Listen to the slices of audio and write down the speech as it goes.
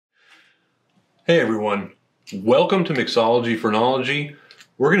Hey everyone, welcome to Mixology Phrenology.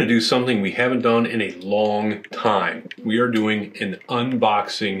 We're going to do something we haven't done in a long time. We are doing an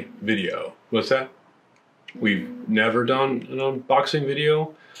unboxing video. What's that? We've never done an unboxing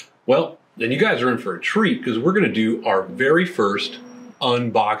video? Well, then you guys are in for a treat because we're going to do our very first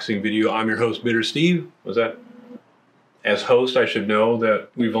unboxing video. I'm your host, Bitter Steve. What's that? As host, I should know that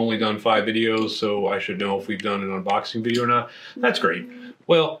we've only done 5 videos, so I should know if we've done an unboxing video or not. That's great.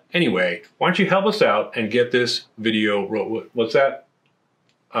 Well, anyway, why don't you help us out and get this video what's that?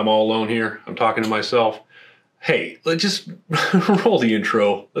 I'm all alone here. I'm talking to myself. Hey, let's just roll the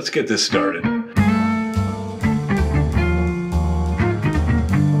intro. Let's get this started.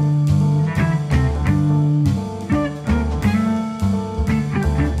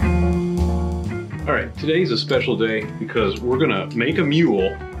 All right, today's a special day because we're gonna make a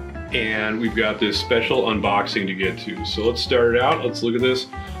mule and we've got this special unboxing to get to. So let's start it out. Let's look at this.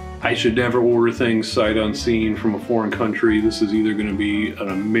 I should never order things sight unseen from a foreign country. This is either gonna be an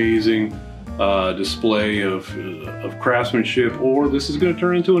amazing display of craftsmanship, or this is gonna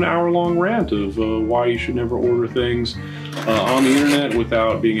turn into an hour-long rant of why you should never order things on the internet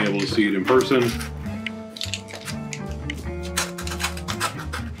without being able to see it in person.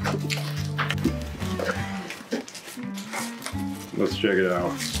 Let's check it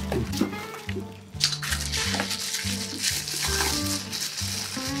out.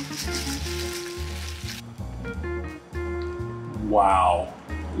 Wow,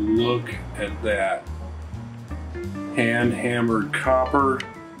 look at that. Hand-hammered copper.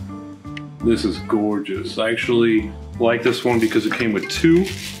 This is gorgeous. I actually like this one because it came with 2.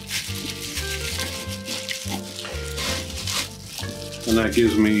 And that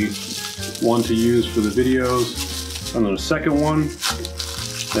gives me one to use for the videos. And then a second one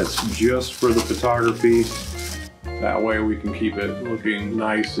that's just for the photography. That way we can keep it looking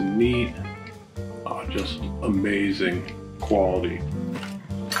nice and neat. Oh, just amazing quality.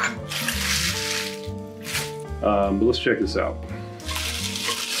 But let's check this out.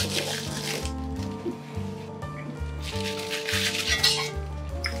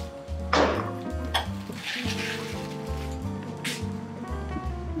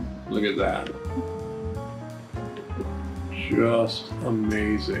 Look at that. Just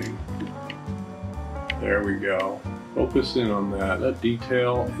amazing. There we go. Focus in on that. That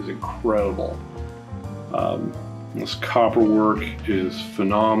detail is incredible. This copper work is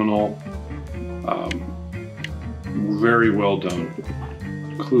phenomenal. Very well done.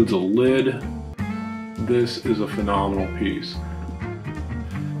 Includes a lid. This is a phenomenal piece.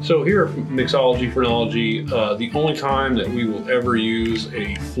 So here at Mixology Phrenology, the only time that we will ever use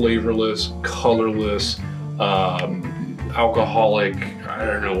a flavorless, colorless, alcoholic, I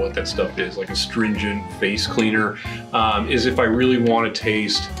don't know what that stuff is, like astringent face cleaner, is if I really want to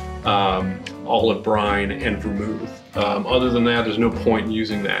taste olive brine and vermouth. Other than that, there's no point in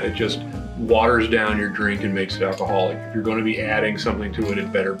using that. It just waters down your drink and makes it alcoholic. If you're going to be adding something to it,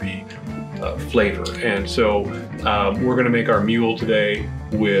 it better be flavor. And so we're going to make our mule today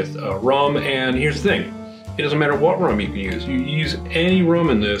with rum, and here's the thing. It doesn't matter what rum you can use. You use any rum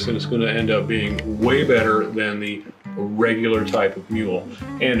in this and it's going to end up being way better than the regular type of mule.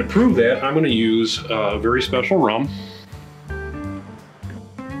 And to prove that, I'm going to use a very special rum.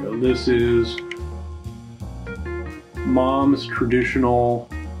 So this is Mom's traditional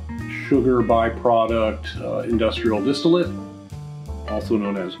sugar byproduct industrial distillate, also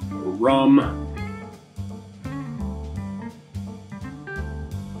known as rum.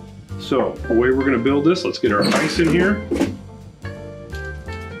 So the way we're going to build this, let's get our ice in here.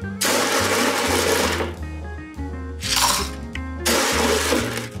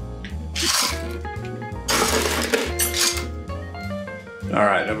 All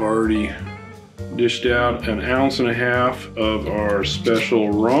right, I've already dished out 1.5 ounces of our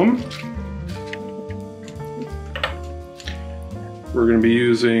special rum. We're going to be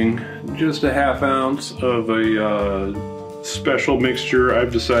using just 1/2 ounce of a special mixture.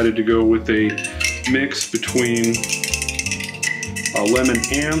 I've decided to go with a mix between lemon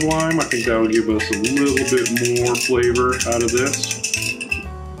and lime. I think that would give us a little bit more flavor out of this.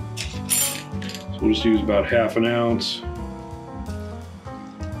 So we'll just use about 1/2 ounce.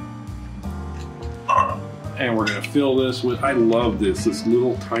 And we're going to fill this with, I love this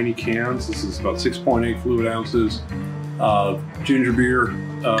little tiny cans. This is about 6.8 fluid ounces of ginger beer.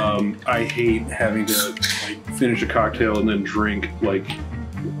 I hate having to finish a cocktail and then drink like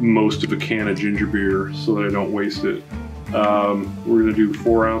most of a can of ginger beer so that I don't waste it. We're going to do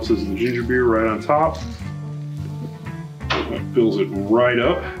 4 ounces of the ginger beer right on top. That fills it right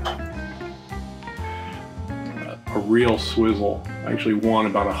up. A real swizzle. I actually want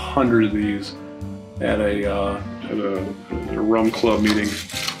about 100 of these at a rum club meeting.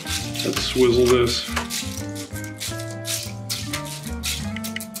 Let's swizzle this.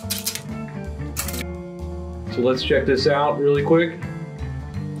 So let's check this out really quick.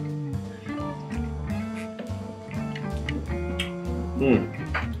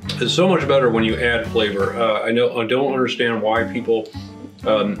 It's so much better when you add flavor. I don't understand why people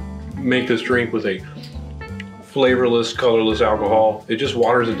make this drink with a flavorless, colorless alcohol. It just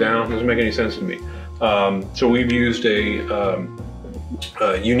waters it down. Doesn't make any sense to me. So we've used a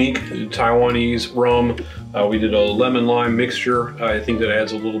unique Taiwanese rum. We did a lemon lime mixture. I think that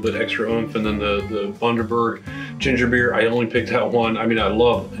adds a little bit extra oomph. And then the Bundaberg ginger beer. I only picked out one. I mean, I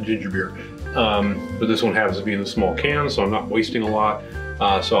love ginger beer, but this one happens to be in the small can, so I'm not wasting a lot.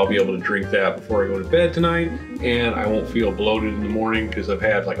 So I'll be able to drink that before I go to bed tonight, and I won't feel bloated in the morning because I've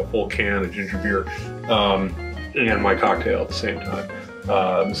had like a full can of ginger beer and my cocktail at the same time.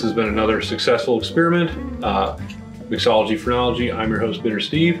 This has been another successful experiment. Mixology Phrenology. I'm your host, Bitter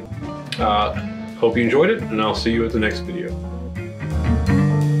Steve. Hope you enjoyed it, and I'll see you at the next video.